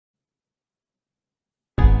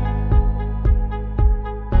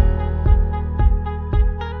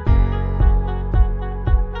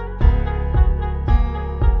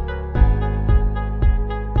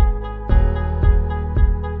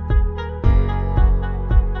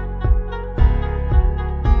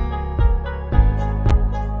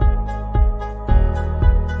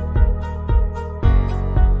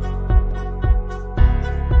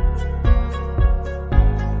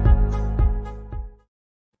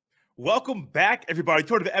Welcome back, everybody,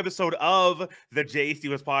 to another episode of the Jay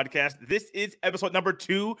Stevens Podcast. This is episode number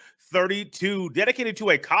 232, dedicated to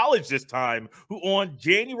a college this time, who on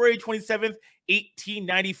January 27th,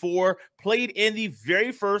 1894, played in the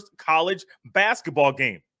very first college basketball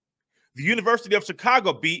game. The University of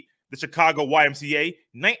Chicago beat the Chicago YMCA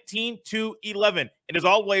 19-11. And as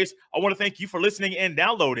always, I want to thank you for listening and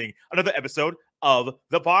downloading another episode of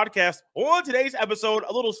the podcast. On today's episode,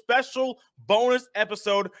 a little special bonus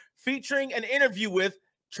episode featuring an interview with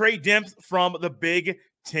Trey Demps from the Big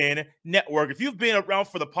Ten Network. If you've been around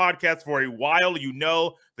for the podcast for a while, you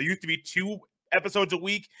know there used to be 2 episodes a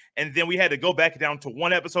week, and then we had to go back down to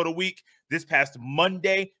 1 episode a week. This past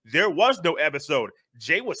Monday, there was no episode.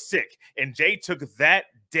 Jay was sick, and Jay took that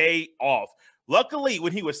day off. Luckily,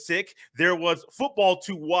 when he was sick, there was football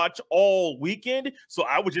to watch all weekend, so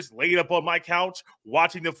I was just laid up on my couch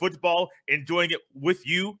watching the football, enjoying it with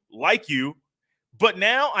you, like you. But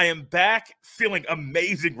now I am back feeling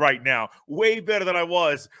amazing right now, way better than I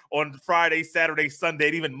was on Friday, Saturday, Sunday,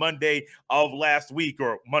 and even Monday of last week,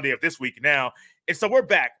 or Monday of this week now. And so we're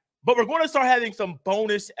back. But we're going to start having some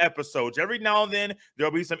bonus episodes. Every now and then,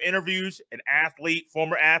 there'll be some interviews, an athlete,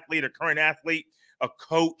 former athlete, a current athlete, a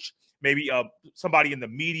coach, maybe somebody in the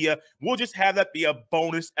media. We'll just have that be a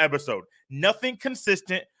bonus episode. Nothing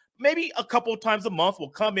consistent. Maybe a couple of times a month we'll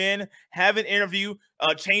come in, have an interview,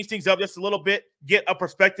 change things up just a little bit, get a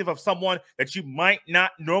perspective of someone that you might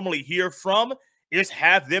not normally hear from. Just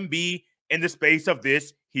have them be in the space of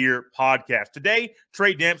this here podcast. Today,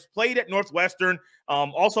 Trey Demps played at Northwestern,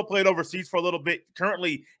 also played overseas for a little bit,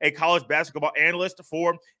 currently a college basketball analyst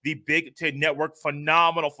for the Big Ten Network.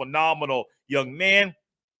 Phenomenal young man.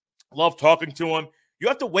 Love talking to him. You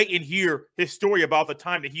have to wait and hear his story about the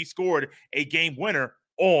time that he scored a game winner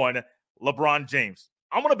on LeBron James.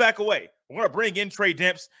 I'm going to back away. We're going to bring in Trey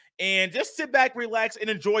Demps and just sit back, relax, and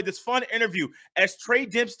enjoy this fun interview as Trey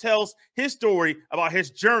Demps tells his story about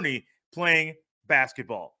his journey playing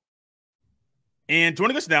basketball. And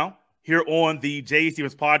joining us now here on the Jay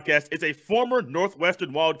Stevens Podcast is a former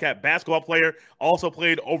Northwestern Wildcat basketball player, also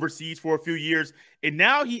played overseas for a few years, and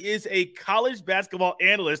now he is a college basketball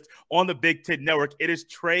analyst on the Big Ten Network. It is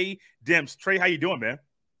Trey Demps. Trey, how you doing, man?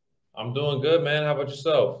 I'm doing good, man. How about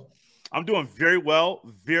yourself? I'm doing very well,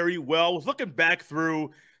 very well. I was looking back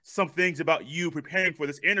through some things about you preparing for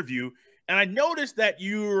this interview, and I noticed that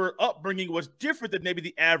your upbringing was different than maybe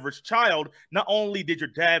the average child. Not only did your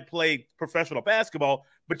dad play professional basketball,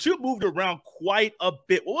 but you moved around quite a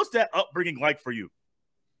bit. What was that upbringing like for you?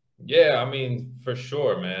 Yeah, I mean, for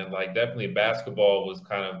sure, man. Like, definitely basketball was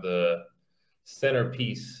kind of the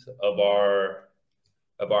centerpiece of our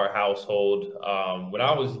household. When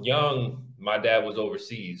I was young, my dad was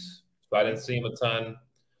overseas, so I didn't see him a ton.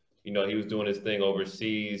 You know, he was doing his thing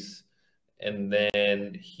overseas. And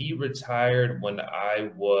then he retired when I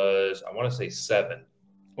was, I want to say 7.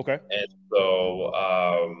 Okay. And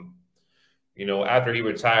so, you know, after he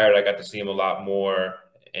retired, I got to see him a lot more.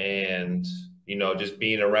 And, you know, just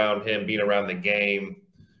being around him, being around the game,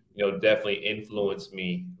 you know, definitely influenced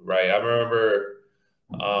me, right? I remember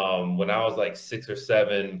when I was like 6 or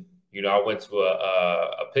 7, you know, I went to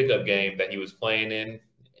a pickup game that he was playing in.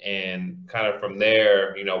 And kind of from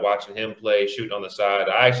there, you know, watching him play, shooting on the side,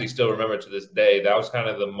 I actually still remember to this day, that was kind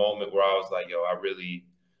of the moment where I was like, yo, I really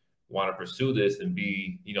want to pursue this and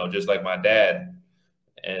be, you know, just like my dad.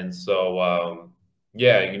 And so,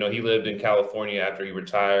 yeah, you know, he lived in California after he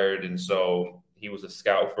retired. And so he was a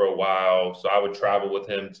scout for a while. So I would travel with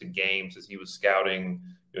him to games as he was scouting.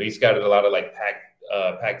 You know, he scouted a lot of like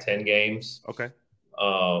Pac-10 games. Okay.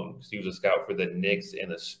 He was a scout for the Knicks and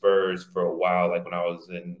the Spurs for a while, like when I was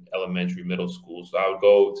in elementary, middle school. So I would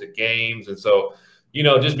go to games. And so, you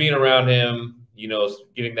know, just being around him, you know,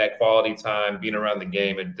 getting that quality time, being around the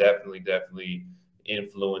game, it definitely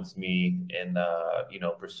influenced me in, you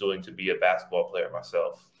know, pursuing to be a basketball player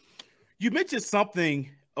myself. You mentioned something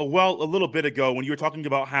a little bit ago when you were talking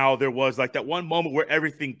about how there was like that one moment where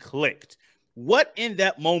everything clicked. What in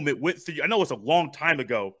that moment went through you? I know it's a long time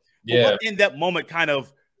ago. Yeah. But what in that moment kind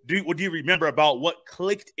of what do you remember about what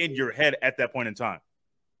clicked in your head at that point in time?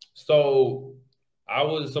 So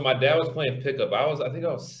my dad was playing pickup. I think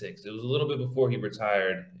I was 6. It was a little bit before he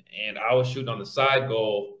retired, and I was shooting on the side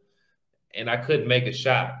goal, and I couldn't make a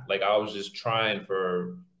shot. Like, I was just trying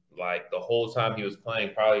for like the whole time he was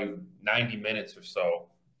playing, probably 90 minutes or so.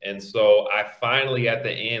 And so I finally, at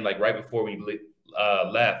the end, like right before we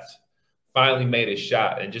left, finally made a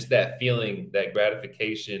shot. And just that feeling, that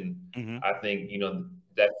gratification, I think, you know,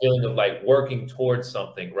 that feeling of like working towards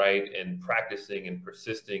something, right, and practicing and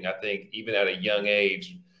persisting, I think even at a young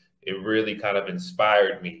age, it really kind of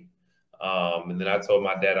inspired me. And then I told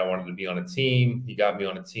my dad I wanted to be on a team. He got me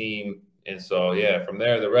on a team. And so, yeah, from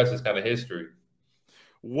there, the rest is kind of history.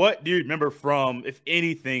 What do you remember from, if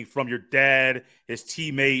anything, from your dad, his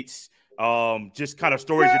teammates, just kind of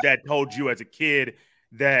stories your dad told you as a kid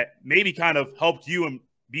that maybe kind of helped you and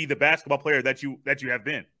be the basketball player that you have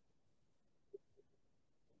been?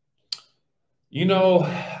 You know,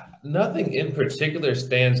 nothing in particular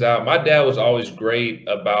stands out. My dad was always great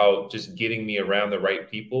about just getting me around the right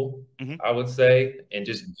people, Mm-hmm. I would say, and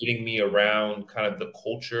just getting me around kind of the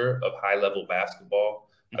culture of high level basketball.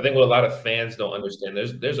 I Mm-hmm. think what a lot of fans don't understand,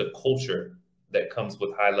 there's a culture that comes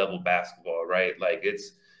with high level basketball, right? Like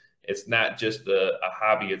it's not just a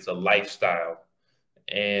hobby, it's a lifestyle.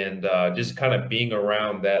 And just kind of being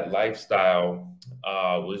around that lifestyle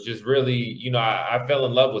was just really, I fell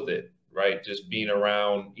in love with it, right? Just being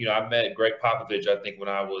around, I met Greg Popovich, I think when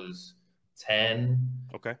I was 10.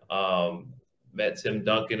 Okay. Met Tim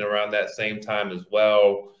Duncan around that same time as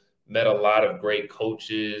well. Met a lot of great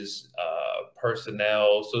coaches,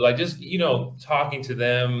 personnel. So like just, talking to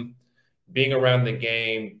them, being around the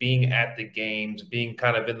game, being at the games, being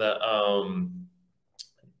kind of in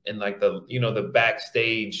like the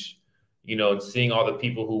backstage, and seeing all the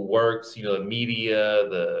people who works, the media,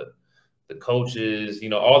 the coaches,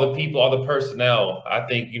 all the people, all the personnel. I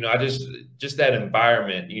think, I just that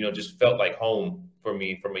environment, just felt like home for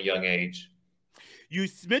me from a young age. You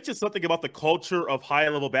mentioned something about the culture of high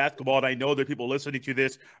level basketball, and I know that people listening to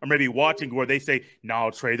this or maybe watching where they say, "No,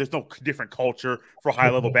 Trey, there's no different culture for high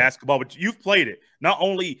level basketball." But you've played it not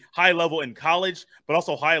only high level in college, but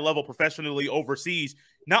also high level professionally overseas.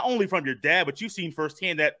 Not only from your dad, but you've seen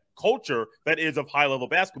firsthand that culture that is of high level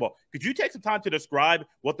basketball. Could you take some time to describe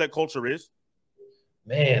what that culture is?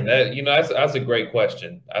 Man, that's a great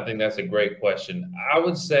question. I think that's a great question. I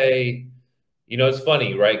would say, it's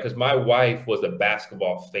funny, right? Because my wife was a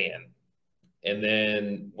basketball fan. And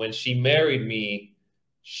then when she married me,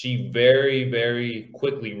 she very, very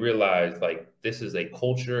quickly realized like this is a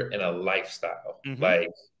culture and a lifestyle. Mm-hmm. Like,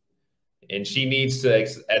 and she needs to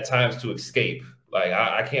at times to escape. Like,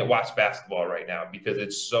 I can't watch basketball right now because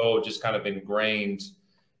it's so just kind of ingrained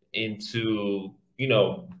into,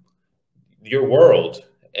 your world.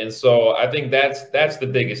 And so I think that's the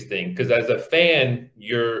biggest thing, because as a fan,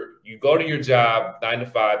 you go to your job 9 to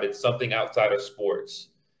 5. It's something outside of sports,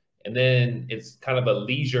 and then it's kind of a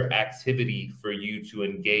leisure activity for you to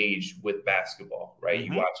engage with basketball, right?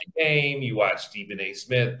 You Mm-hmm. watch a game, you watch Stephen A.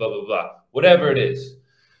 Smith, blah blah blah, whatever it is.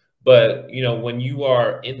 But when you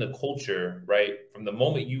are in the culture, right, from the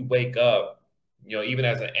moment you wake up, even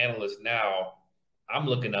as an analyst now, I'm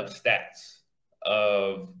looking up stats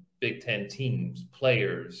of Big Ten teams,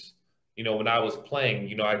 players. When I was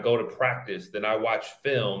playing, I go to practice, then I watch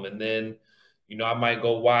film, and then, I might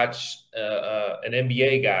go watch an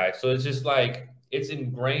NBA guy. So it's just like it's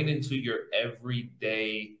ingrained into your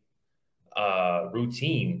everyday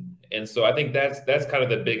routine. And so I think that's kind of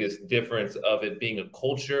the biggest difference of it being a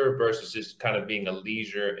culture versus just kind of being a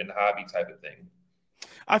leisure and hobby type of thing.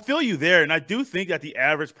 I feel you there, and I do think that the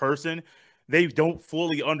average person, they don't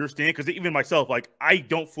fully understand, because even myself, like I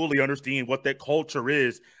don't fully understand what that culture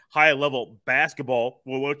is, high level basketball,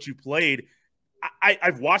 or what you played.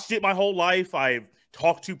 I've watched it my whole life. I've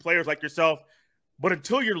talked to players like yourself, but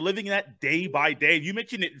until you're living that day by day, you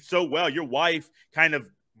mentioned it so well. Your wife kind of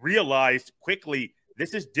realized quickly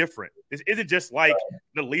this is different. This isn't just like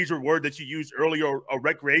the leisure word that you used earlier, or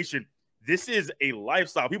recreation. This is a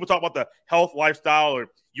lifestyle. People talk about the health lifestyle, or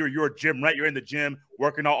you're a gym rat. You're in the gym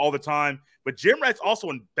working out all the time. But gym rat's also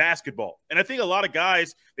in basketball. And I think a lot of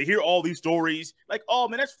guys, they hear all these stories like, oh,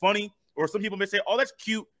 man, that's funny. Or some people may say, oh, that's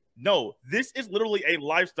cute. No, this is literally a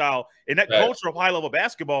lifestyle. And that culture of high-level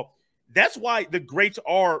basketball, that's why the greats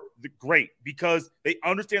are the great, because they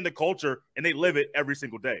understand the culture and they live it every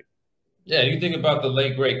single day. Yeah, you think about the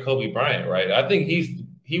late great Kobe Bryant, right? I think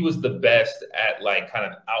he was the best at like kind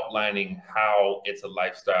of outlining how it's a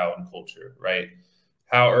lifestyle and culture, right?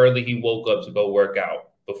 How early he woke up to go work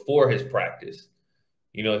out before his practice.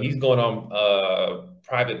 He's going on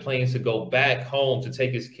private planes to go back home to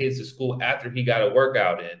take his kids to school after he got a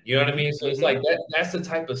workout in. You know what I mean? So it's like that's the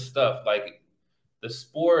type of stuff. Like the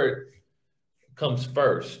sport comes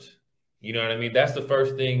first. You know what I mean? That's the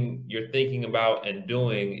first thing you're thinking about and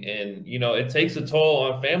doing. And, it takes a toll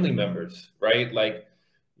on family members, right? Like,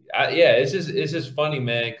 yeah, it's just funny,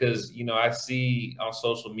 man, because, I see on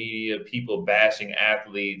social media people bashing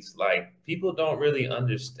athletes. Like, people don't really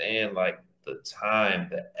understand, like, the time,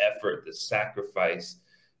 the effort, the sacrifice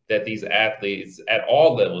that these athletes at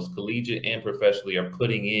all levels, collegiate and professionally, are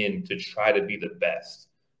putting in to try to be the best.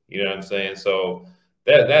 You know what I'm saying? So,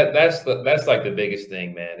 That's like the biggest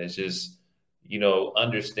thing, man. It's just,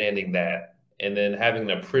 understanding that and then having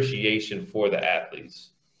an appreciation for the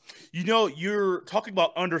athletes. You're talking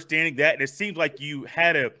about understanding that, and it seems like you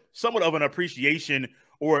had a somewhat of an appreciation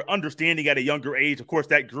or understanding at a younger age. Of course,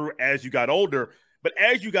 that grew as you got older. But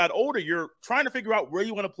as you got older, you're trying to figure out where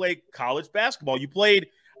you want to play college basketball.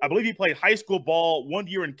 I believe you played high school ball 1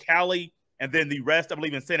 year in Cali, and then the rest, I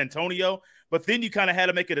believe, in San Antonio. But then you kind of had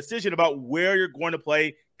to make a decision about where you're going to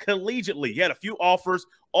play collegiately. You had a few offers.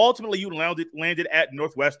 Ultimately, you landed at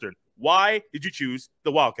Northwestern. Why did you choose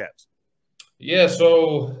the Wildcats? Yeah,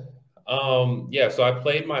 so so I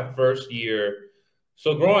played my first year.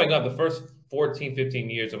 So growing up, the first 14, 15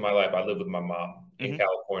 years of my life, I lived with my mom in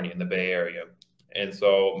California in the Bay Area. And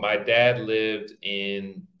so my dad lived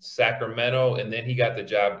in Sacramento, and then he got the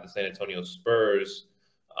job at the San Antonio Spurs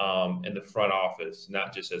in the front office,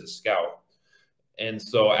 not just as a scout. And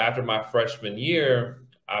so after my freshman year,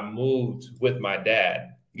 I moved with my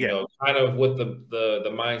dad, kind of with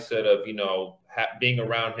the mindset of, being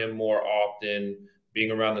around him more often,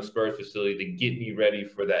 being around the Spurs facility to get me ready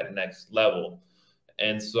for that next level.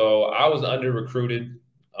 And so I was under recruited.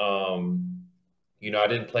 I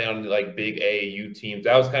didn't play on like big AAU teams.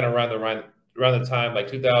 That was kind of around the time like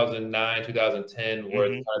 2009, 2010, where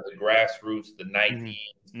kind of the grassroots, the Nikes,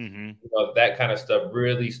 that kind of stuff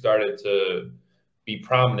really started to be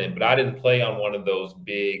prominent. But I didn't play on one of those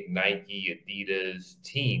big Nike, Adidas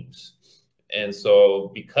teams. And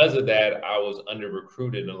so because of that, I was under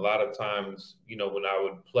recruited. And a lot of times, when I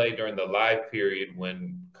would play during the live period,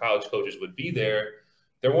 when college coaches would be there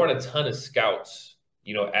weren't a ton of scouts,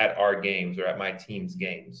 at our games or at my team's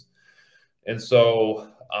games. And so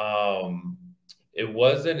it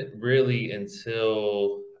wasn't really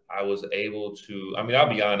until I was able to, I'll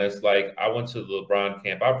be honest, like I went to the LeBron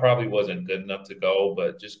camp. I probably wasn't good enough to go,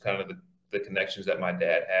 but just kind of the connections that my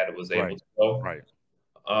dad had was able to go. Right.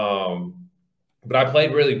 But I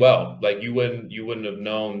played really well. Like you wouldn't have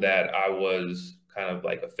known that I was kind of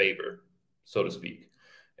like a favor, so to speak.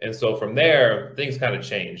 And so from there, things kind of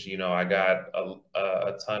changed. I got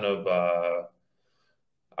a ton of,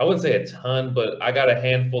 I wouldn't say a ton, but I got a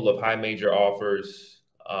handful of high major offers.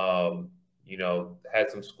 Had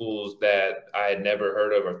some schools that I had never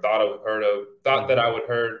heard of or thought that I would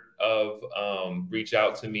heard of, reach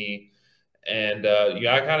out to me. And,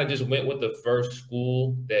 I kind of just went with the first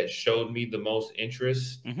school that showed me the most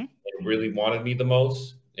interest and really wanted me the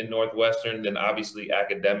most in Northwestern. Then obviously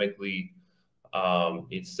academically,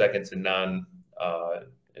 it's second to none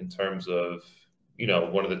in terms of,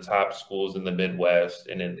 one of the top schools in the Midwest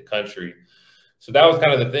and in the country. So that was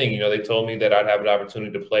kind of the thing. They told me that I'd have an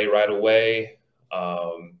opportunity to play right away.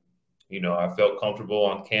 I felt comfortable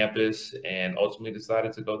on campus and ultimately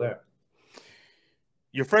decided to go there.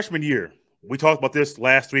 Your freshman year, we talked about this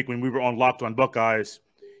last week when we were on Locked On Buckeyes.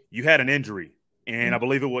 You had an injury, and I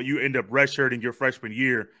believe you ended up redshirting your freshman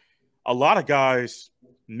year. A lot of guys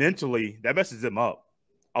mentally, that messes them up.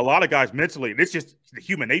 A lot of guys mentally, it's just the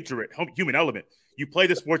human nature, human element. You play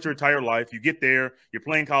the sport your entire life. You get there. You're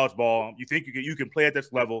playing college ball. You think you can play at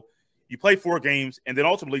this level. You play 4 games, and then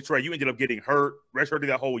ultimately, Trey, you ended up getting hurt, redshirting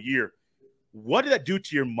that whole year. What did that do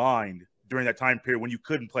to your mind during that time period when you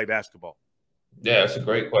couldn't play basketball? Yeah, that's a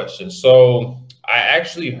great question. So I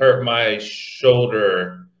actually hurt my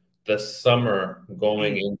shoulder the summer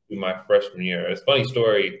going into my freshman year. It's a funny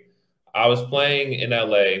story. I was playing in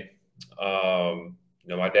LA.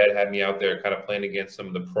 My dad had me out there kind of playing against some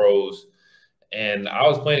of the pros. And I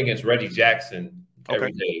was playing against Reggie Jackson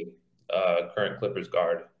every day, current Clippers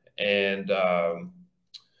guard. And, there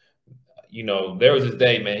was this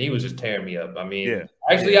day, man, he was just tearing me up.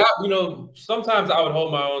 Sometimes I would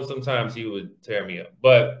hold my own. Sometimes he would tear me up.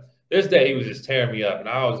 But this day he was just tearing me up. And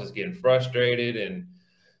I was just getting frustrated. And,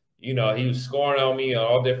 he was scoring on me in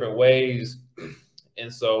all different ways.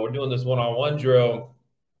 And so we're doing this one-on-one drill.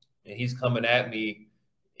 And he's coming at me.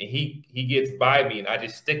 And he gets by me, and I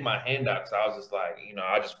just stick my hand out. So I was just like,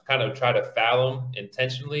 I just kind of try to foul him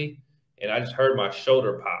intentionally, and I just heard my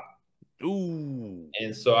shoulder pop. Ooh.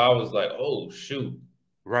 And so I was like, oh, shoot.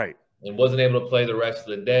 Right. And wasn't able to play the rest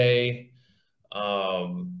of the day. I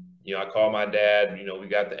called my dad. We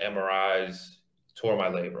got the MRIs, tore my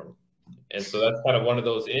labrum. And so that's kind of one of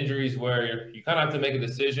those injuries where you kind of have to make a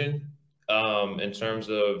decision in terms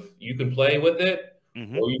of you can play with it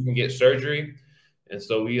or you can get surgery. And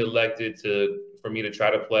so we elected for me to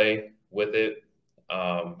try to play with it.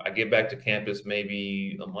 I get back to campus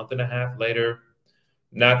maybe a month and a half later.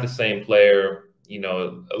 Not the same player.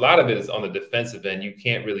 A lot of it is on the defensive end. You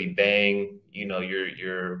can't really bang.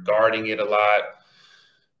 You're guarding it a lot.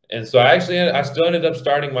 And so I still ended up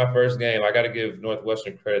starting my first game. I got to give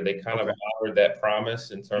Northwestern credit. They kind of honored that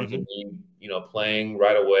promise in terms of me, playing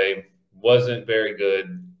right away. Wasn't very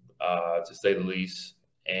good, to say the least.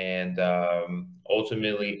 And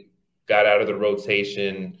ultimately got out of the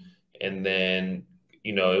rotation. And then,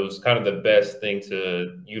 it was kind of the best thing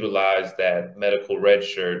to utilize that medical red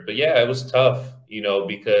shirt. But yeah, it was tough,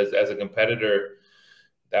 because as a competitor,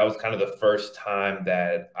 that was kind of the first time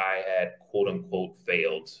that I had quote unquote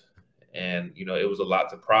failed. And, it was a lot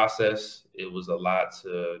to process. It was a lot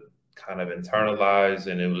to kind of internalize.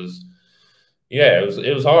 And it was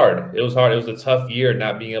hard. It was hard. It was a tough year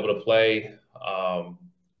not being able to play.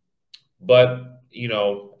 But,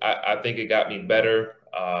 I think it got me better.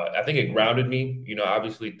 I think it grounded me,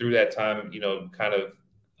 obviously through that time, kind of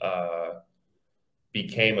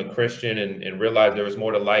became a Christian and realized there was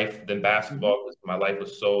more to life than basketball because my life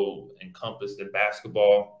was so encompassed in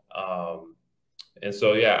basketball. And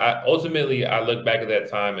so, yeah, ultimately I look back at that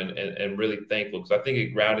time and really thankful because I think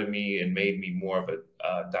it grounded me and made me more of a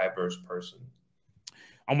diverse person.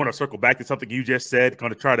 I'm going to circle back to something you just said,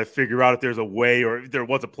 going to try to figure out if there's a way or if there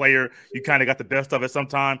was a player you kind of got the best of at some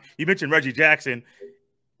time. You mentioned Reggie Jackson.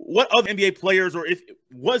 What other NBA players, or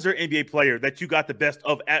was there an NBA player that you got the best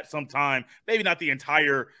of at some time? Maybe not the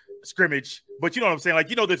entire scrimmage, but you know what I'm saying? Like,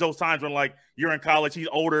 there's those times when like you're in college, he's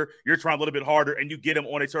older, you're trying a little bit harder, and you get him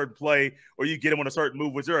on a certain play or you get him on a certain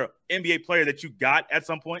move. Was there an NBA player that you got at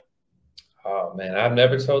some point? Oh, man, I've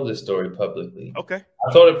never told this story publicly. Okay.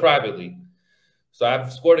 I told it privately. So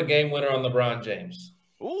I've scored a game winner on LeBron James.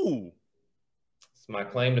 Ooh. It's my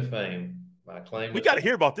claim to fame. We got to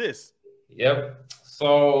hear about this. Yep.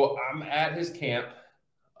 So I'm at his camp.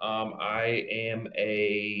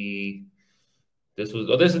 This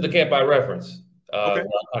is the camp I referenced. Okay. I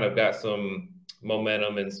kind of got some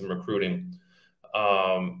momentum and some recruiting.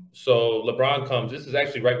 So LeBron comes. This is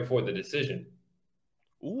actually right before the decision.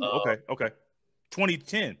 Ooh, okay.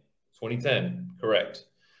 2010. 2010, correct.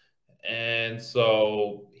 And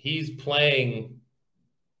so he's playing,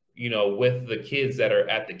 with the kids that are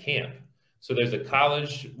at the camp. So there's a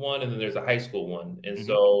college one and then there's a high school one. And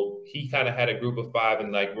so he kind of had a group of 5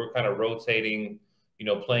 and like we're kind of rotating,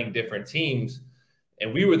 playing different teams.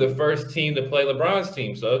 And we were the first team to play LeBron's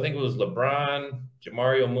team. So I think it was LeBron,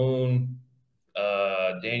 Jamario Moon,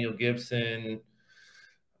 Daniel Gibson.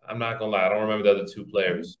 I'm not going to lie. I don't remember the other 2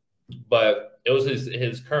 players. But it was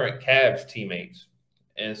his current Cavs teammates.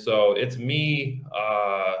 And so it's me.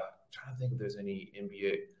 Trying to think if there's any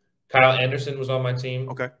NBA. Kyle Anderson was on my team.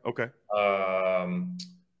 Okay.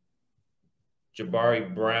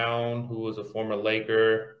 Jabari Brown, who was a former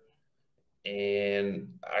Laker.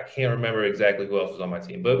 And I can't remember exactly who else was on my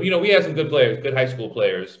team. But, we had some good players, good high school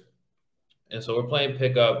players. And so we're playing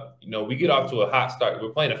pickup. We get off to a hot start.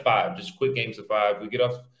 We're playing at 5, just quick games of 5. We get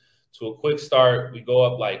off to a quick start. We go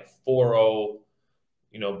up like 4-0.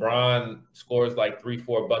 Bron scores like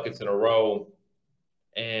 3-4 buckets in a row.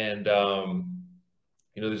 And,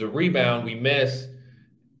 there's a rebound. We miss.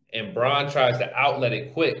 And Bron tries to outlet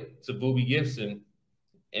it quick to Boobie Gibson.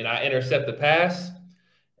 And I intercept the pass.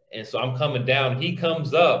 And so I'm coming down. He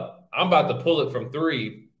comes up. I'm about to pull it from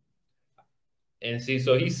 3. And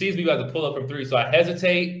so he sees me about to pull up from 3. So I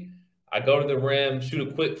hesitate. I go to the rim, shoot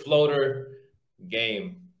a quick floater.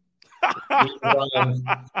 Game.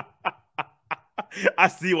 I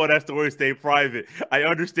see why that story stayed private. I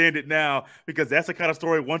understand it now because that's the kind of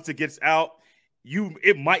story once it gets out,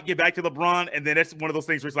 it might get back to LeBron, and then that's one of those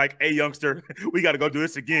things where it's like, hey, youngster, we got to go do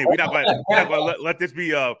this again. We're not going to let this be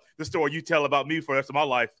the story you tell about me for the rest of my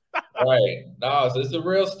life. Right. No, so it's a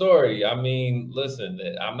real story. I mean, listen,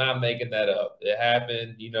 I'm not making that up. It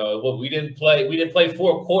happened. We didn't play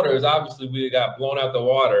 4 quarters. Obviously, we got blown out the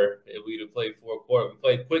water if we'd have played 4 quarters. We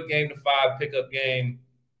played quick game to 5, pickup game.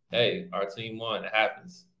 Hey, our team won. It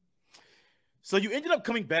happens. So you ended up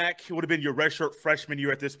coming back. It would have been your redshirt freshman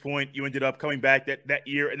year at this point. You ended up coming back that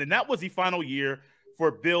year. And then that was the final year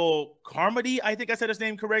for Bill Carmody. I think I said his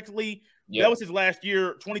name correctly. Yep. That was his last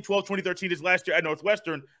year, 2012, 2013, his last year at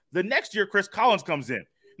Northwestern. The next year, Chris Collins comes in.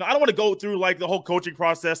 Now, I don't want to go through like the whole coaching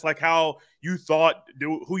process, like how you thought,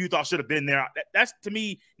 who you thought should have been there. That's, to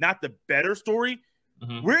me, not the better story.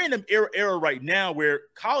 We're in an era right now where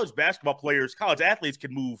college basketball players, college athletes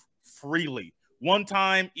can move freely. One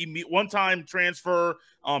time transfer,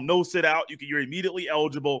 no sit out. You're immediately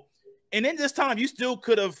eligible. And in this time, I believe you still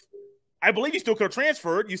could have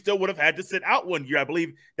transferred. You still would have had to sit out 1 year. I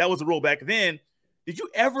believe that was the rule back then. Did you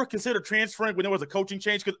ever consider transferring when there was a coaching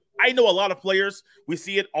change? Because I know a lot of players, we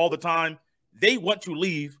see it all the time. They want to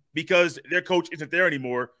leave because their coach isn't there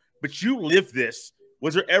anymore. But you lived this.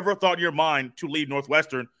 Was there ever a thought in your mind to leave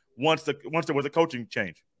Northwestern once there was a coaching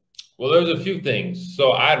change? Well, there's a few things.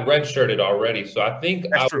 So I'd redshirted already. So I think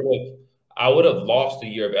That's true. I would have lost a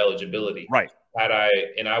year of eligibility Right.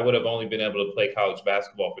 and I would have only been able to play college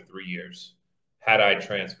basketball for 3 years had I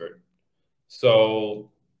transferred. So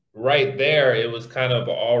right there, it was kind of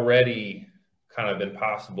already kind of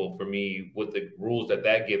impossible for me with the rules at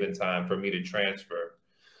that given time for me to transfer.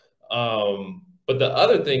 But the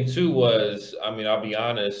other thing too was, I mean, I'll be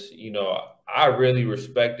honest, I really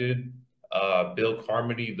respected Bill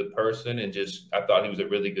Carmody, the person, and just I thought he was a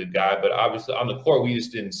really good guy. But obviously on the court, we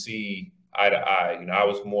just didn't see eye to eye. I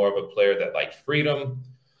was more of a player that liked freedom,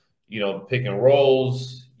 pick and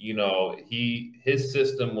rolls. His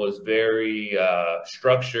system was very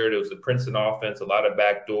structured. It was the Princeton offense, a lot of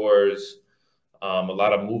back doors, a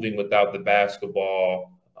lot of moving without the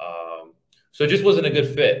basketball. So it just wasn't a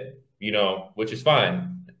good fit, which is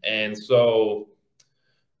fine. And so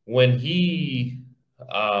when he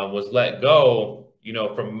was let go,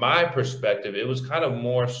 from my perspective, it was kind of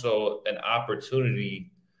more so an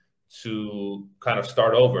opportunity to kind of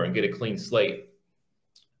start over and get a clean slate.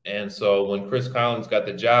 And so when Chris Collins got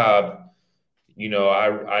the job,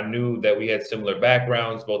 I knew that we had similar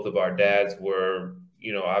backgrounds. Both of our dads were,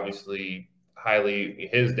 obviously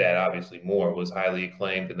his dad, obviously more, was highly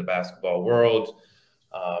acclaimed in the basketball world.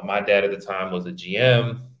 My dad at the time was a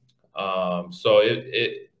GM. So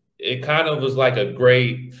it kind of was like a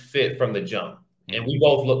great fit from the jump. And we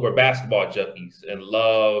both were basketball junkies and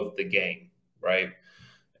loved the game, right?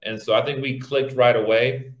 And so I think we clicked right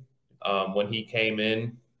away when he came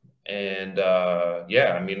in. And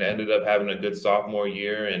ended up having a good sophomore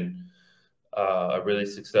year and a really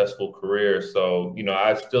successful career. So,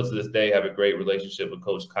 I still to this day have a great relationship with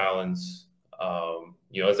Coach Collins.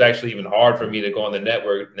 It's actually even hard for me to go on the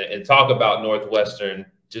network and talk about Northwestern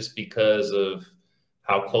just because of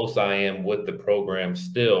how close I am with the program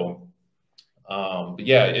still. But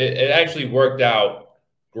yeah, it actually worked out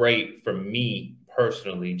great for me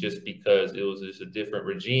personally, just because it was just a different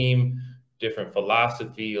regime, different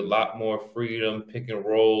philosophy, a lot more freedom, pick and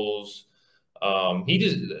rolls. He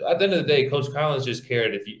just, at the end of the day, Coach Collins just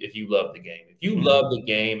cared if you love the game. If you love the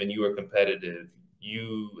game and you were competitive,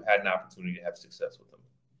 you had an opportunity to have success with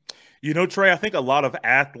them. Trey, I think a lot of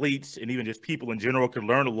athletes and even just people in general can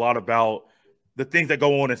learn a lot about the things that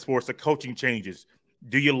go on in sports, the coaching changes.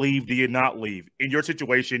 Do you leave? Do you not leave? In your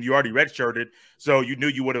situation, you already redshirted, so you knew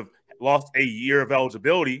you would have lost a year of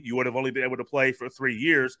eligibility. You would have only been able to play for 3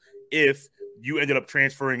 years if you ended up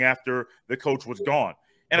transferring after the coach was gone.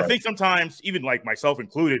 And right. I think sometimes, even like myself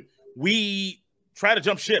included, we try to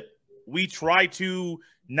jump ship. We try to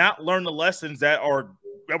not learn the lessons that are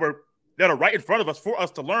right in front of us for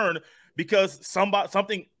us to learn, because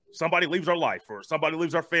somebody leaves our life, or somebody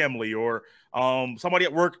leaves our family, or somebody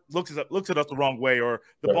at work looks at us the wrong way, or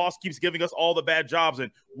the right. boss keeps giving us all the bad jobs. And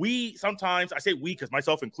we sometimes, I say we because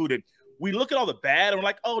myself included, we look at all the bad and we're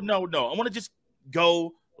like, oh, no, I want to just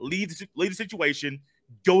go leave the situation,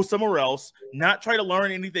 go somewhere else, not try to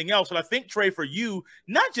learn anything else. And I think, Trey, for you,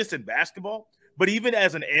 not just in basketball, but even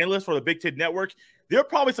as an analyst for the Big Ten Network, there are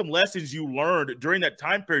probably some lessons you learned during that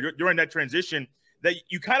time period, during that transition, that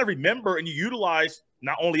you kind of remember and you utilize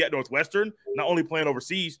not only at Northwestern, not only playing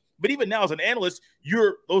overseas, but even now as an analyst,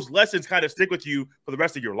 those lessons kind of stick with you for the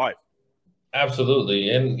rest of your life. Absolutely.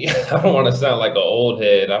 And I don't want to sound like an old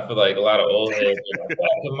head. I feel like a lot of old heads are like,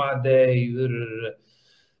 back in my day.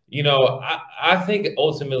 I think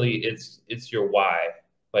ultimately it's your why.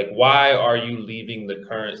 Like, why are you leaving the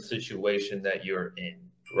current situation that you're in,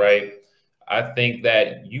 right? I think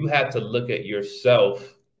that you have to look at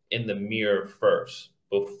yourself in the mirror first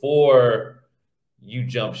before you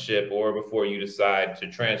jump ship or before you decide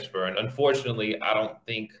to transfer. And unfortunately, I don't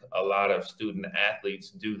think a lot of student athletes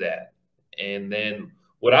do that. And then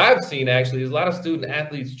what I've seen actually is a lot of student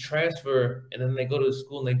athletes transfer and then they go to the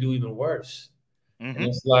school and they do even worse. Mm-hmm. And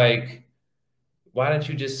it's like, why don't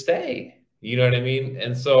you just stay? You know what I mean?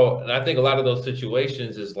 And I think a lot of those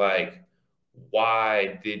situations is like,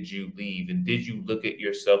 why did you leave? And did you look at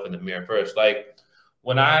yourself in the mirror first? Like,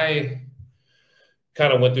 when I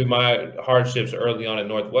kind of went through my hardships early on at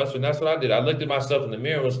Northwestern, that's what I did. I looked at myself in the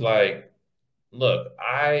mirror and was like, look,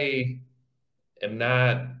 I'm not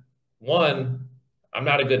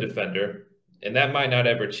a good defender, and that might not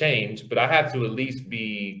ever change, but I have to at least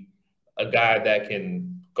be a guy that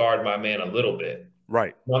can guard my man a little bit.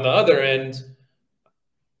 Right. On the other end,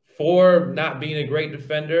 for not being a great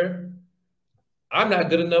defender, I'm not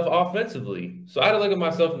good enough offensively. So I had to look at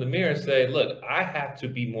myself in the mirror and say, look, I have to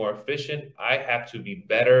be more efficient. I have to be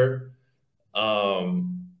better.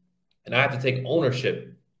 And I have to take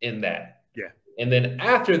ownership in that. Yeah. And then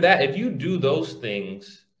after that, if you do those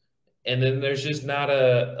things and then there's just not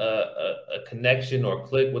a connection or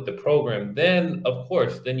click with the program, then of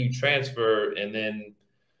course, then you transfer and then,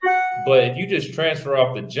 but if you just transfer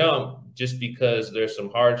off the jump just because there's some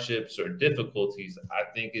hardships or difficulties,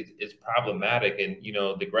 I think it's problematic. And,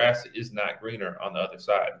 the grass is not greener on the other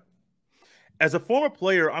side. As a former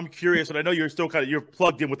player, I'm curious, and I know you're still you're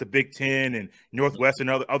plugged in with the Big Ten and Northwestern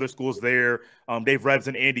and other schools there. Dave Rebs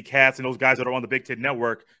and Andy Katz and those guys that are on the Big Ten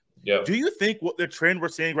Network. Yeah. Do you think what the trend we're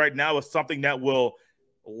seeing right now is something that will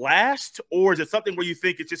last, or is it something where you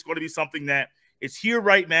think it's just going to be something that it's here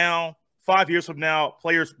right now, 5 years from now,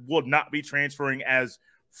 players will not be transferring as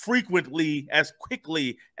frequently, as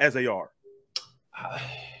quickly as they are? I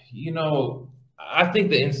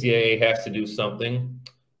think the NCAA has to do something.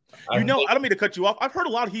 I don't mean to cut you off. I've heard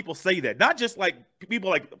a lot of people say that, not just like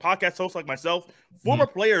people like podcast hosts like myself. Former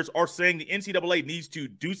players are saying the NCAA needs to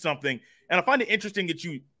do something. And I find it interesting that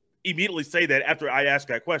you immediately say that after I ask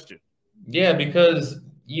that question. Yeah, because,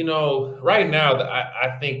 right now,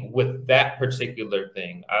 I think with that particular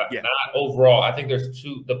thing, not overall, I think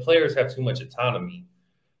the players have too much autonomy.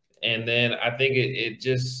 And then I think it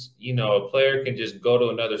just, a player can just go to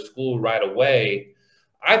another school right away.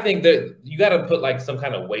 I think that you got to put like some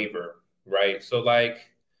kind of waiver, right? So like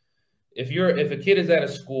if a kid is at a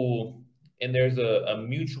school and there's a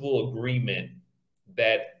mutual agreement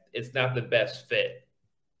that it's not the best fit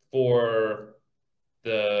for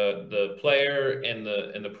the player and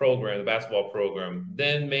the program, the basketball program,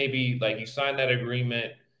 then maybe like you sign that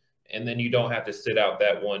agreement and then you don't have to sit out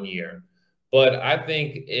that 1 year. But I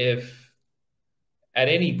think if at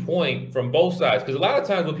any point from both sides, because a lot of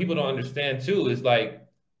times what people don't understand too is like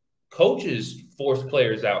coaches force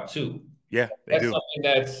players out too. Yeah, that's do.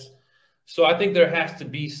 So I think there has to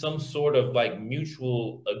be some sort of like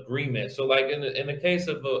mutual agreement. So like in the case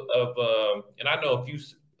of and I know a few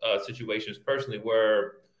situations personally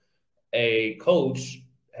where a coach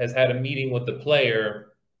has had a meeting with the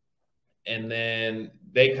player and then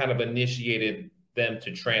they kind of initiated them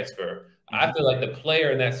to transfer. I feel like the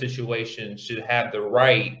player in that situation should have the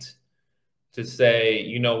right to say,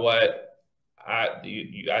 you know what,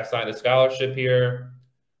 I signed a scholarship here.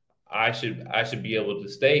 I should be able to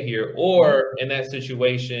stay here. Or in that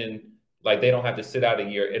situation, like they don't have to sit out a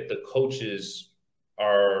year if the coaches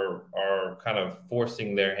are kind of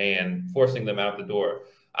forcing them out the door.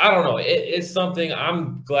 I don't know. It's something.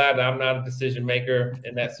 I'm glad I'm not a decision maker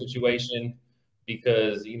in that situation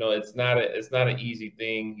because it's not an easy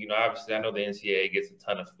thing. Obviously I know the NCAA gets a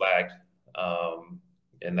ton of flack,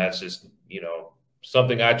 and that's just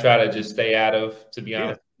something I try to just stay out of, to be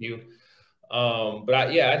honest with you. But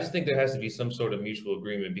I just think there has to be some sort of mutual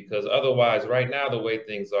agreement because otherwise, right now, the way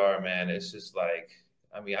things are, man, it's just like,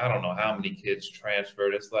 I don't know how many kids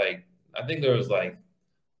transferred. It's like, I think there was like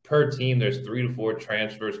per team, there's 3 to 4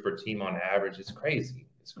 transfers per team on average. It's crazy.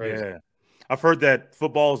 It's crazy. Yeah. I've heard that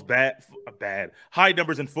football is bad. High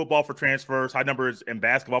numbers in football for transfers, high numbers in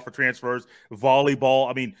basketball for transfers,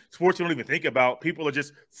 volleyball. Sports you don't even think about. People are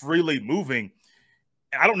just freely moving.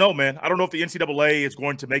 I don't know, man. I don't know if the NCAA is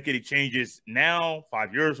going to make any changes now,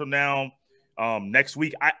 5 years from now, next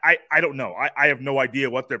week. I don't know. I have no idea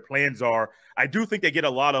what their plans are. I do think they get a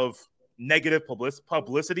lot of negative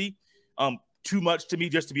publicity, too much to me,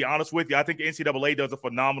 just to be honest with you. I think the NCAA does a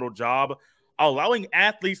phenomenal job allowing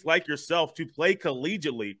athletes like yourself to play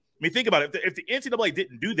collegiately. Think about it. If the NCAA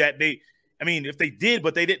didn't do that, if they did,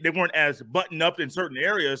 but they weren't as buttoned up in certain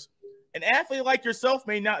areas, an athlete like yourself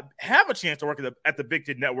may not have a chance to work at the Big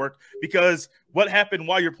Ten Network because what happened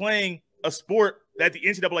while you're playing a sport that the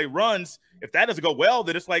NCAA runs, if that doesn't go well,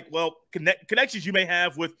 then it's like, well, connections you may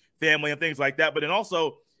have with family and things like that. But then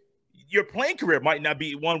also your playing career might not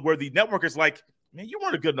be one where the network is like, man, you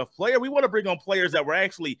weren't a good enough player. We want to bring on players that were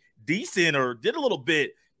actually decent or did a little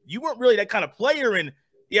bit. You weren't really that kind of player. And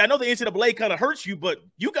yeah, I know the NCAA kind of hurts you, but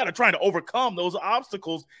you got to try to overcome those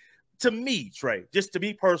obstacles. To me, Trey, just to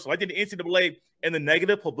be personal, I think the NCAA and the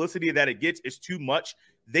negative publicity that it gets is too much.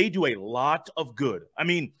 They do a lot of good.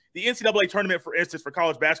 The NCAA tournament, for instance, for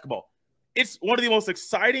college basketball, it's one of the most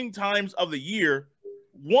exciting times of the year.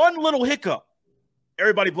 One little hiccup,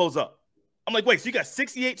 everybody blows up. I'm like, wait, so you got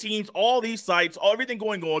 68 teams, all these sites, everything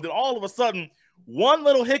going on. Then all of a sudden, one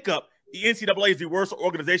little hiccup, the NCAA is the worst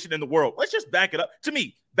organization in the world. Let's just back it up. To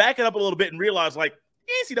me, back it up a little bit and realize, like,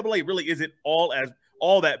 the NCAA really isn't all as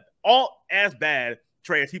bad,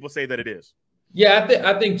 Trey, as people say that it is. Yeah,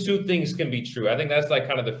 I think two things can be true. I think that's like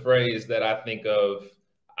kind of the phrase that I think of.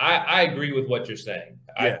 I agree with what you're saying.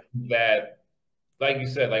 Yeah. I think that, like you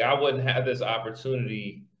said, like I wouldn't have this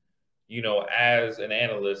opportunity, as an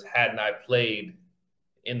analyst, hadn't I played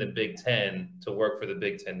in the Big Ten to work for the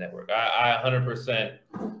Big Ten Network. I 100%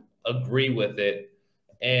 agree with it.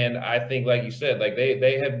 And I think, like you said, like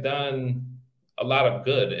they have done a lot of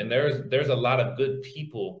good, and there's a lot of good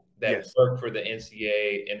people that work for the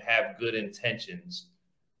NCAA and have good intentions,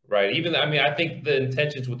 right? Even I mean, I think the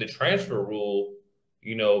intentions with the transfer rule,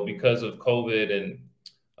 because of COVID and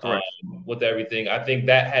with everything, I think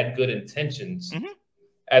that had good intentions.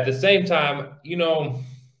 At the same time,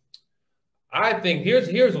 I think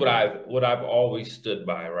here's what I've always stood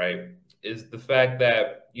by, right? Is the fact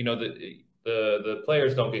that the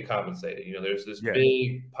players don't get compensated. There's this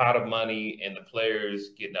big pot of money and the players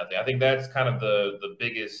get nothing. I think that's kind of the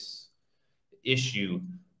biggest issue.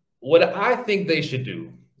 What I think they should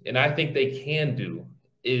do, and I think they can do,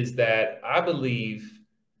 is that I believe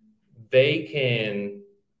they can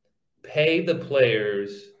pay the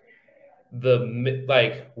players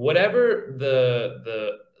whatever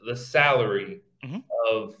the salary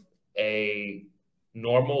of a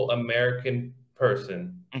normal American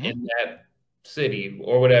person in that city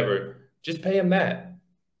or whatever, just pay them that.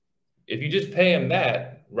 If you just pay them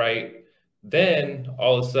that, right, then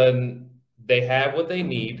all of a sudden they have what they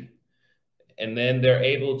need, and then they're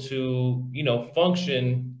able to,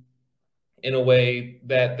 function in a way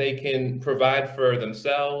that they can provide for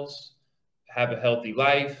themselves, have a healthy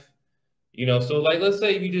life. So like, let's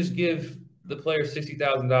say you just give the players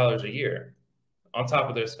 $60,000 a year on top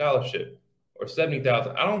of their scholarship, or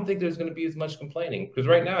 $70,000. I don't think there's going to be as much complaining, because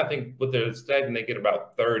right now I think with their stipend they get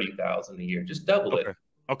about $30,000 a year. Just double it.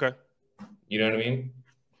 Okay. You know what I mean?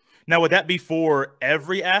 Now, would that be for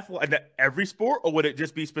every athlete, every sport, or would it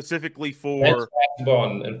just be specifically for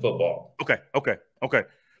basketball and football? Okay.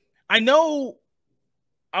 I know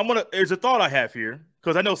there's a thought I have here,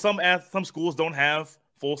 because I know some schools don't have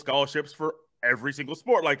full scholarships for every single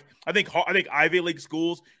sport. Like I think Ivy League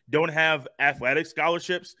schools don't have athletic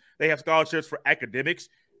scholarships. They have scholarships for academics.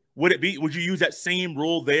 Would you use that same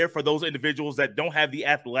rule there for those individuals that don't have the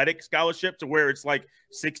athletic scholarship, to where it's like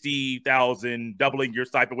 $60,000, doubling your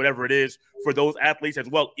stipend, whatever it is, for those athletes as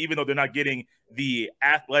well, even though they're not getting the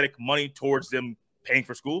athletic money towards them paying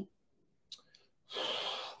for school?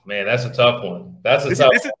 Man, that's a tough one. This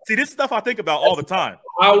is stuff I think about all the time.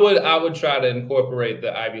 I would try to incorporate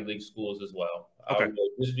the Ivy League schools as well. Okay.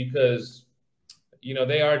 Just because,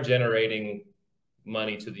 they are generating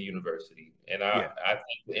money to the university. And I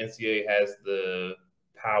think the NCAA has the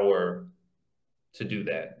power to do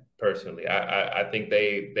that, personally. I think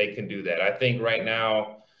they can do that. I think right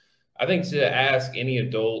now, to ask any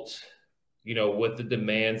adult, with the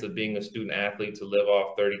demands of being a student athlete, to live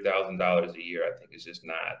off $30,000 a year, I think is just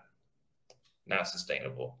not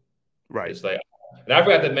sustainable. Right. It's like, and I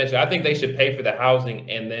forgot to mention, I think they should pay for the housing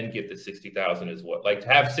and then get the $60,000 as well. Like, to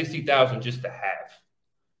have $60,000 just to have.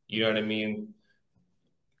 You know what I mean?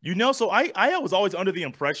 So I was always under the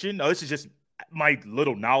impression, this is just my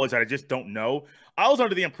little knowledge that I just don't know. I was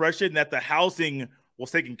under the impression that the housing was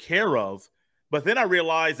taken care of, but then I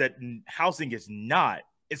realized that housing is not.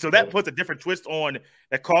 And so that puts a different twist on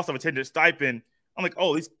the cost of attendance stipend. I'm like,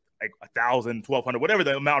 oh, these like $1,000, $1,200, whatever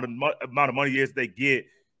the amount of money is they get.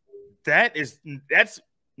 That's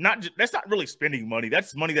not really spending money.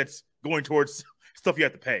 That's money that's going towards stuff you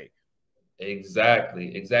have to pay.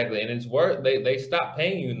 Exactly. And it's worth they stop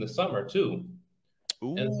paying you in the summer too.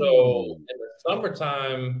 Ooh. And so in the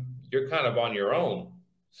summertime, you're kind of on your own.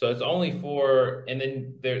 So it's only and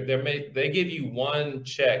then they give you one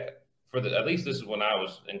check for at least this is when I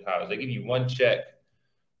was in college. They give you one check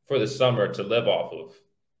for the summer to live off of.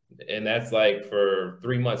 And that's like for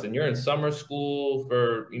 3 months. And you're in summer school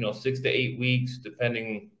for, 6 to 8 weeks,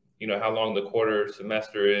 depending, how long the quarter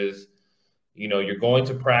semester is. You're going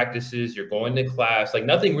to practices, you're going to class, like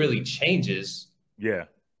nothing really changes. Yeah.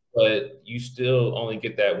 But you still only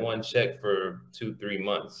get that one check for 2-3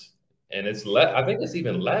 months. And it's I think it's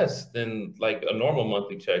even less than like a normal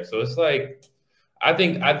monthly check. So it's like, I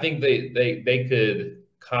think they could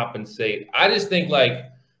compensate. I just think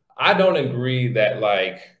like, I don't agree that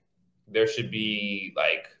like there should be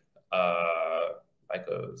like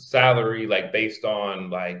a salary, like based on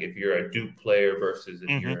like if you're a Duke player versus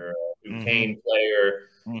if you're a Duquesne player,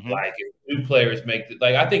 like if Duke players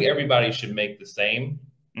I think everybody should make the same.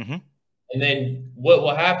 And then what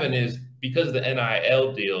will happen is, because of the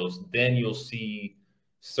NIL deals, then you'll see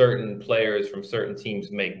certain players from certain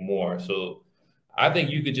teams make more. So I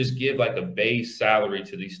think you could just give like a base salary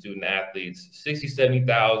to these student athletes, 60,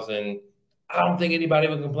 70,000. I don't think anybody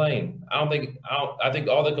would complain. I think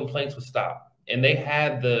all the complaints would stop, and they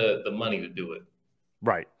had the money to do it.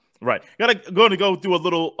 Right. Going to go through a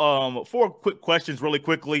little 4 quick questions really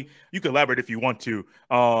quickly. You can elaborate if you want to.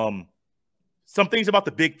 Some things about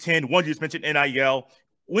the Big Ten. One, you just mentioned NIL.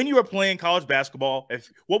 when you were playing college basketball,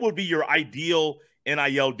 what would be your ideal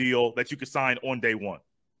NIL deal that you could sign on day one?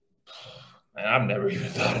 Man, I've never even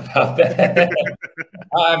thought about that.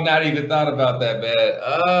 I've not even thought about that,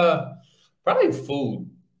 man. Probably food,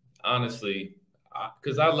 honestly,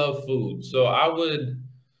 because I love food. So I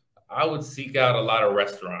would seek out a lot of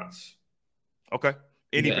restaurants. Okay.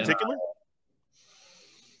 Any And particular?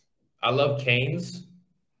 I love Cane's.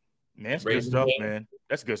 Man, that's good stuff, man.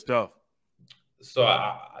 That's good stuff. So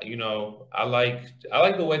I like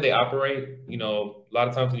the way they operate. You know, a lot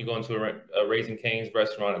of times when you go into a Raising Cane's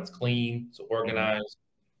restaurant, it's clean, it's organized.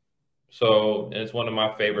 So and it's one of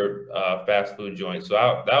my favorite fast food joints. So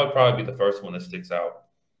that would probably be the first one that sticks out.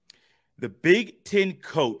 The Big Ten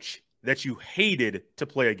coach that you hated to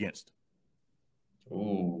play against.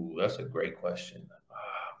 Ooh, that's a great question. Oh,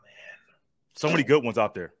 man. So many good ones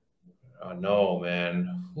out there. I know,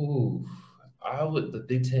 man. Ooh, the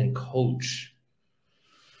Big Ten coach.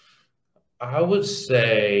 I would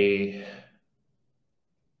say,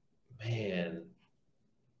 man,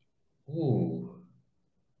 ooh.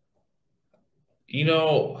 You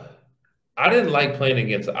know, I didn't like playing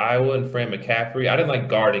against Iowa and Fran McCaffrey. I didn't like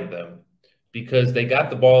guarding them because they got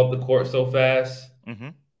the ball up the court so fast,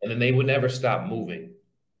 and then they would never stop moving.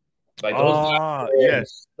 Like those guys were in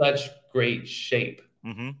such great shape.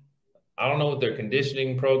 I don't know what their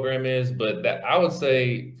conditioning program is, but I would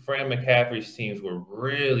say Fran McCaffrey's teams were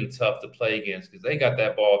really tough to play against because they got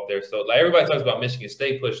that ball up there. So like everybody talks about Michigan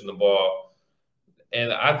State pushing the ball.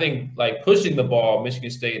 And I think like pushing the ball,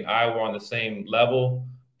 Michigan State and Iowa were on the same level.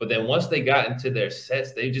 But then once they got into their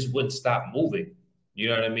sets, they just wouldn't stop moving. You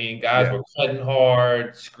know what I mean? Guys were cutting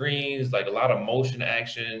hard, screens, like a lot of motion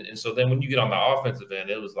action. And so then when you get on the offensive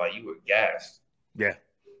end, it was like you were gassed. Yeah.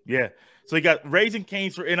 Yeah. So you got Raising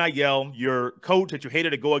Cane's for NIL. Your coach that you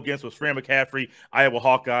hated to go against was Fran McCaffrey, Iowa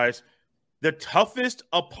Hawkeyes. The toughest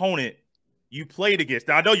opponent you played against.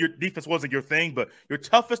 Now, I know your defense wasn't your thing, but your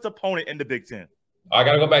toughest opponent in the Big Ten. I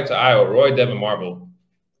got to go back to Iowa. Roy Devin Marble,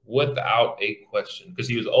 without a question, because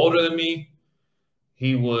he was older than me.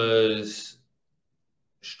 He was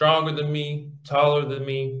stronger than me, taller than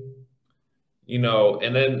me, you know,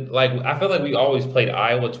 and then like I feel like we always played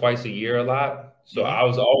Iowa twice a year a lot. So I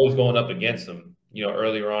was always going up against him, you know,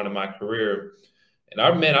 earlier on in my career. And I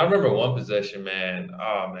remember one possession, man.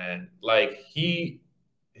 Oh man, like he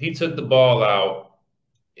took the ball out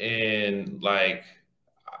and like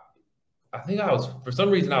I think for some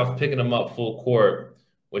reason I was picking him up full court,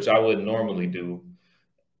 which I wouldn't normally do.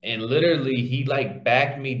 And literally he like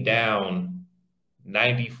backed me down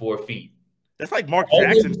 94 feet. That's like Mark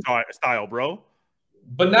Jackson style, bro.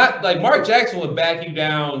 But not like Mark Jackson would back you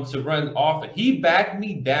down to run off it. He backed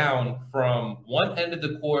me down from one end of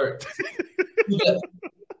the court to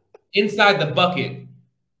inside the bucket,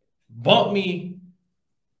 bumped me,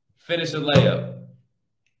 finish a layup.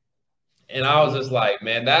 And I was just like,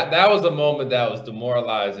 man, that was a moment that was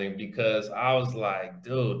demoralizing because I was like,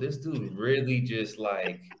 dude, this dude really just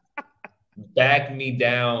like backed me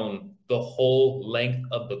down the whole length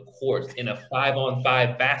of the court in a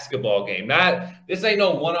 5-on-5 basketball game. This ain't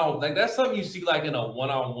no one-on, like that's something you see like in a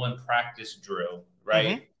one-on-one practice drill,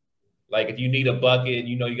 right? Like if you need a bucket,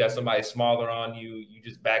 you know you got somebody smaller on you, you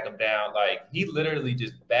just back them down. Like he literally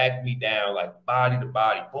just backed me down like body to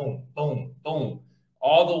body, boom, boom, boom,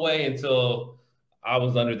 all the way until I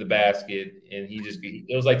was under the basket, and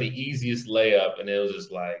it was like the easiest layup, and it was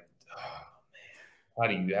just like, oh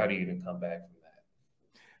man, how do you even come back from that?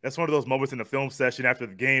 That's one of those moments in the film session after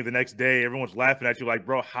the game the next day. Everyone's laughing at you like,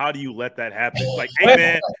 bro, how do you let that happen? Like, hey,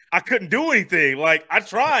 man, I couldn't do anything. Like, I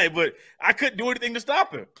tried, but I couldn't do anything to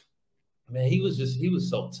stop him. Man, he was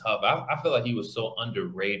so tough. I feel like he was so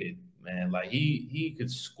underrated, man. Like, he could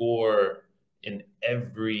score in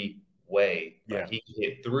every way. Like, he could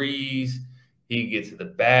hit threes. He could get to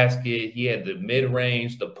the basket. He had the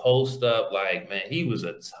mid-range, the post-up. Like, man, he was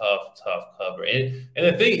a tough cover. And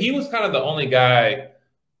the thing, he was kind of the only guy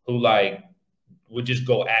who like would just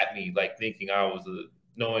go at me, like thinking I was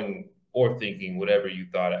thinking whatever you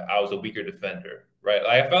thought I was a weaker defender, right?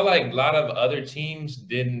 Like I felt like a lot of other teams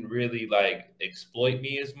didn't really like exploit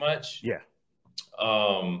me as much. Yeah.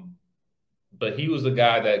 But he was the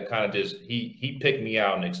guy that kind of just he picked me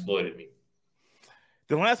out and exploited me.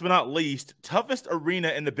 Then last but not least, toughest arena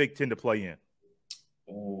in the Big Ten to play in.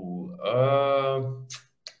 Ooh,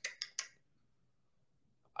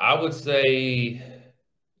 I would say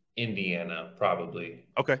Indiana, probably.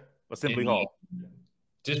 Okay. Assembly Hall.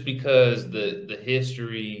 Just because the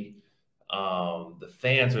history, the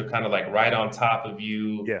fans are kind of like right on top of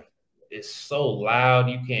you. Yeah. It's so loud,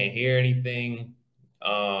 you can't hear anything.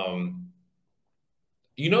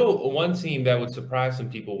 You know, one team that would surprise some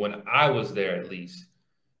people when I was there, at least.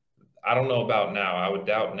 I don't know about now. I would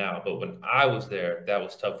doubt now, but when I was there, that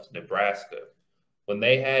was tough. Was Nebraska. When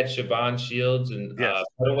they had Siobhan Shields and Yes.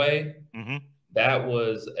 Cutaway, Mm-hmm. that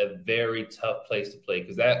was a very tough place to play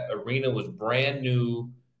because that arena was brand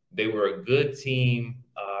new. They were a good team.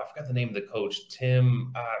 I forgot the name of the coach,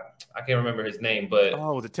 Tim. I can't remember his name, but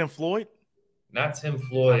Oh, was it Tim Floyd? not Tim Not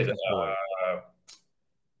Floyd. Tim Floyd.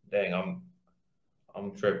 Dang,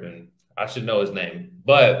 I'm tripping. I should know his name,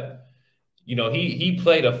 but you know he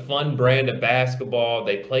played a fun brand of basketball.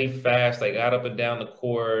 They played fast. They got up and down the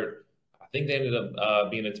court. I think they ended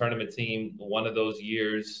up being a tournament team one of those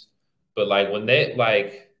years. But when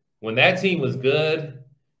that team was good,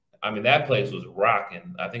 I mean that place was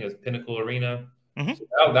rocking. I think it was Pinnacle Arena. Mm-hmm.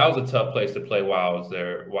 So that was a tough place to play while I was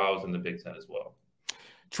there. While I was in the Big Ten as well.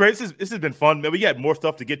 Trey, this has been fun. We got more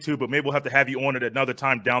stuff to get to, but maybe we'll have to have you on it another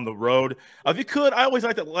time down the road. If you could, I always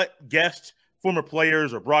like to let guests, former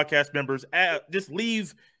players, or broadcast members just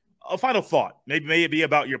leave a final thought. May it be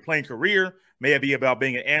about your playing career, may it be about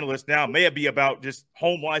being an analyst now, may it be about just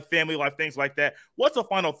home life, family life, things like that. What's a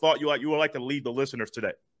final thought you would like to leave the listeners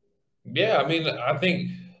today? Yeah, I mean, I think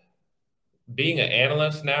being an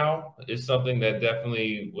analyst now is something that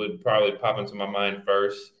definitely would probably pop into my mind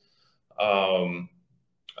first. Um,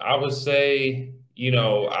 I would say, you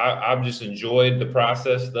know, I've just enjoyed the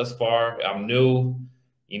process thus far. I'm new,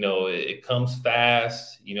 you know, it comes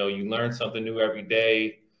fast. You know, you learn something new every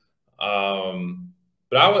day.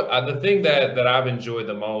 But the thing that I've enjoyed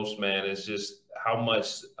the most, man, is just how much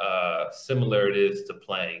similar it is to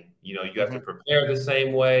playing. You know, you have to prepare the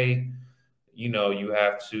same way. You know, you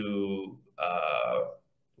have to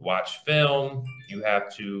watch film. You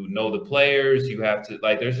have to know the players. You have to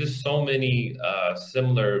there's just so many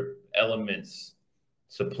similar elements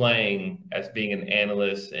to playing as being an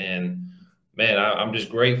analyst. And man, I'm just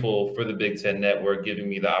grateful for the Big Ten Network giving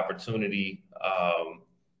me the opportunity.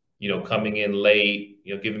 You know, coming in late,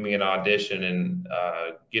 you know, giving me an audition and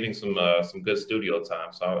getting some good studio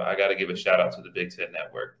time. So I got to give a shout out to the Big Ten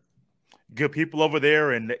Network. Good people over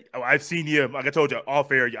there, and I've seen you. Like I told you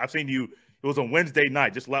off air, I've seen you. It was on Wednesday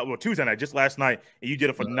night, Tuesday night, just last night, and you did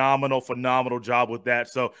a phenomenal job with that.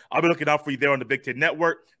 So I'll be looking out for you there on the Big Ten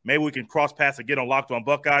Network. Maybe we can cross paths again on Locked On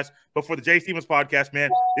Buckeyes. But for the Jay Stevens podcast, man,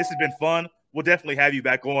 this has been fun. We'll definitely have you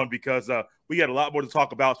back on because we got a lot more to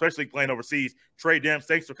talk about, especially playing overseas. Trey Demps,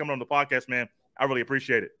 thanks for coming on the podcast, man. I really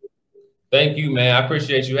appreciate it. Thank you, man. I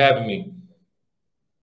appreciate you having me.